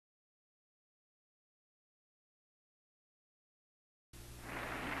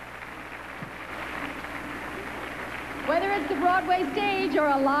Whether it's the Broadway stage or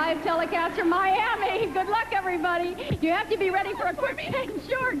a live telecast from Miami, good luck, everybody. You have to be ready for a quick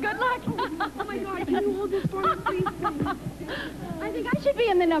sure, good luck. Oh, my God, can you hold this for me, please? I think I should be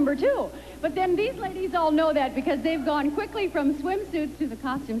in the number, too. But then these ladies all know that because they've gone quickly from swimsuits to the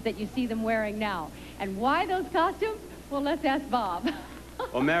costumes that you see them wearing now. And why those costumes? Well, let's ask Bob.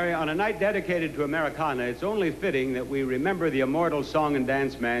 Well, Mary, on a night dedicated to Americana, it's only fitting that we remember the immortal song and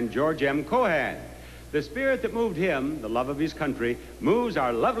dance man, George M. Cohan. The spirit that moved him, the love of his country, moves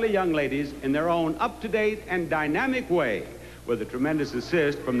our lovely young ladies in their own up-to-date and dynamic way. With a tremendous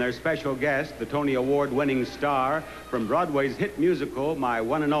assist from their special guest, the Tony Award-winning star from Broadway's hit musical, My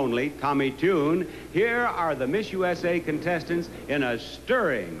One and Only, Tommy Tune, here are the Miss USA contestants in a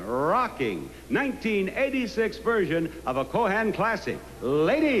stirring, rocking 1986 version of a Cohan classic.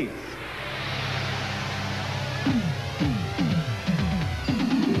 Ladies!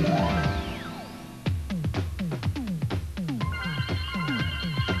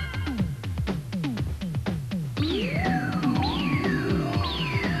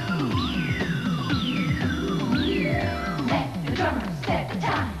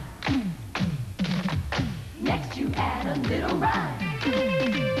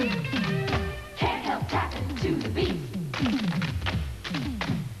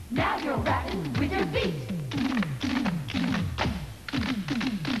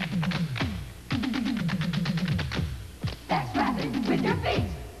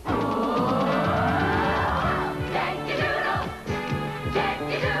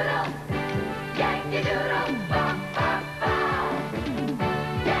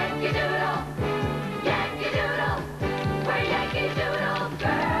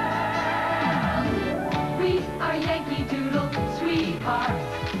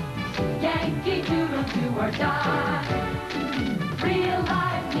 Yankee Doodle, do or die. Real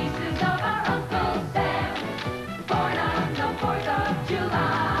life nieces of our Uncle Sam, born on the 4th of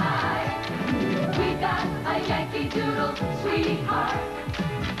July. We got a Yankee Doodle sweetheart,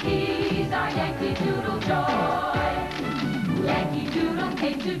 he's our Yankee Doodle joy. Yankee Doodle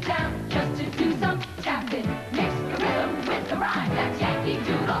came to town just to do some tapping, mix the rhythm with the rhyme, that's Yankee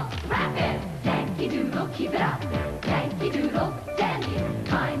Doodle rapping. Yankee Doodle, keep it up, Yankee Doodle dandy,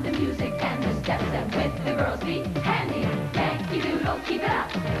 mind the music and the steps and with the girls be handy. Yankee Doodle, keep it up,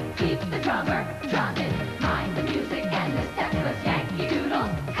 keep the drummer drumming, mind the music and the steps, 'cause Yankee Doodle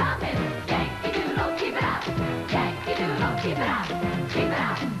coming. Yankee Doodle, keep it up, Yankee Doodle, keep it up, keep it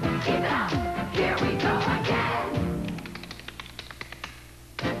up, keep it up, here we go again.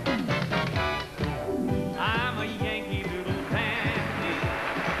 I'm a Yankee Doodle dandy,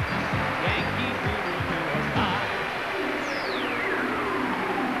 Yankee Doodle do or die.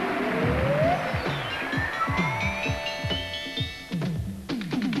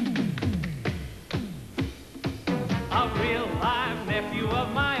 A real live nephew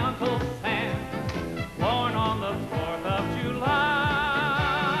of my Uncle Sam, born on the 4th of July.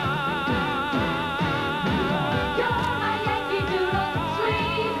 You're my Yankee Doodle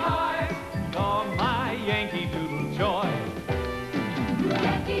sweetheart, You're my Yankee Doodle joy.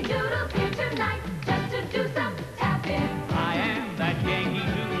 Yankee Doodle's here tonight just to do some tapping. I am that Yankee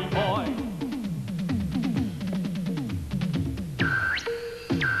Doodle boy.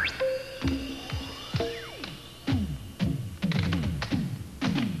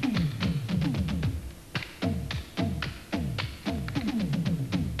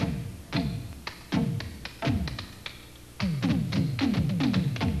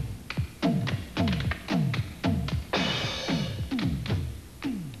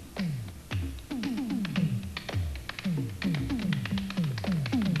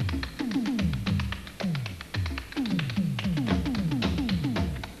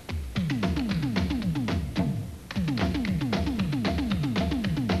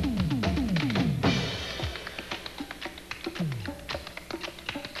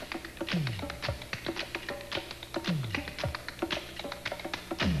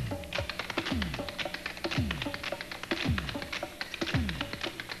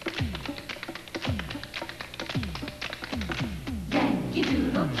 Yankee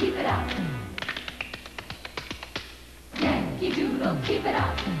Doodle, keep it up. Yankee Doodle, keep it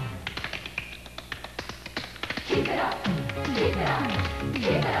up. Keep it up, keep it up, keep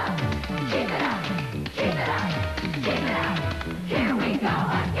it up, keep it up, keep it up, keep it up. Here we go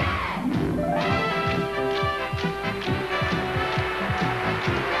again.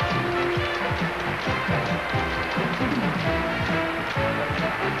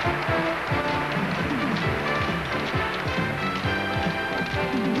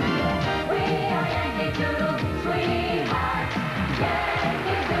 We are Yankee Doodle sweetheart,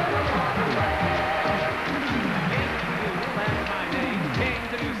 Yankee Doodle all the way.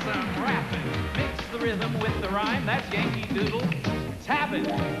 happens.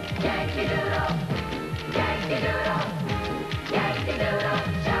 Yankee Doodle, Yankee Doodle, Yankee Doodle,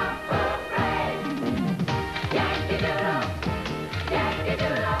 shout hooray! Yankee Doodle, Yankee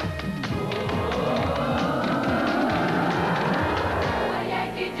Doodle. A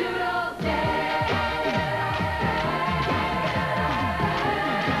Yankee Doodle day.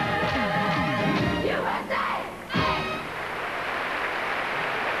 USA!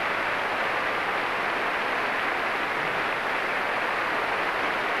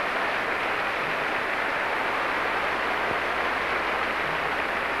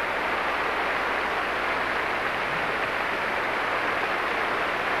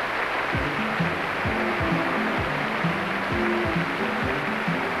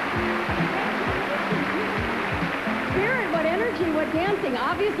 Spirit, what energy, what dancing.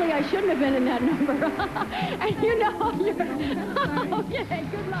 Obviously, I shouldn't have been in that number. And you know, you're... Okay,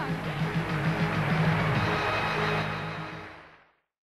 good luck.